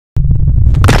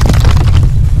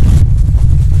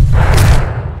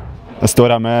Står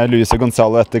her med Luis og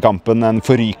Gonzalo etter kampen. En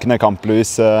forrykende kamp,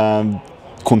 Luis.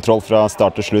 Kontroll fra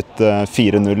start til slutt,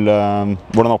 4-0.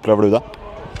 Hvordan opplever du det?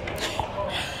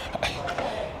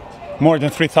 More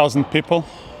than 3,000 people.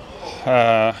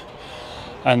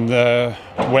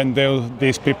 When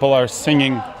these people are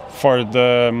singing for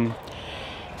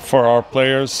our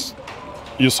players,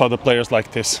 you saw the players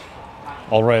like this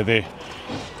already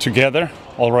together,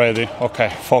 already okay,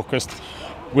 focused.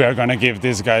 We are gonna give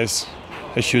these guys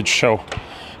a huge show,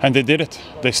 and they did it.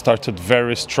 They started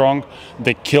very strong.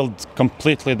 They killed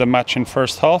completely the match in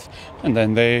first half, and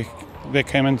then they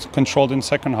came and controlled in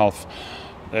second half.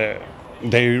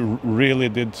 They really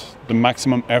did the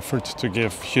maximum effort to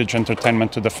give huge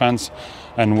entertainment to the fans,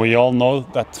 and we all know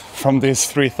that from these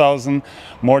 3,000,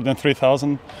 more than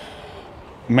 3,000,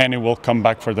 many will come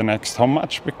back for the next home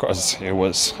match because it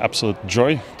was absolute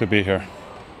joy to be here.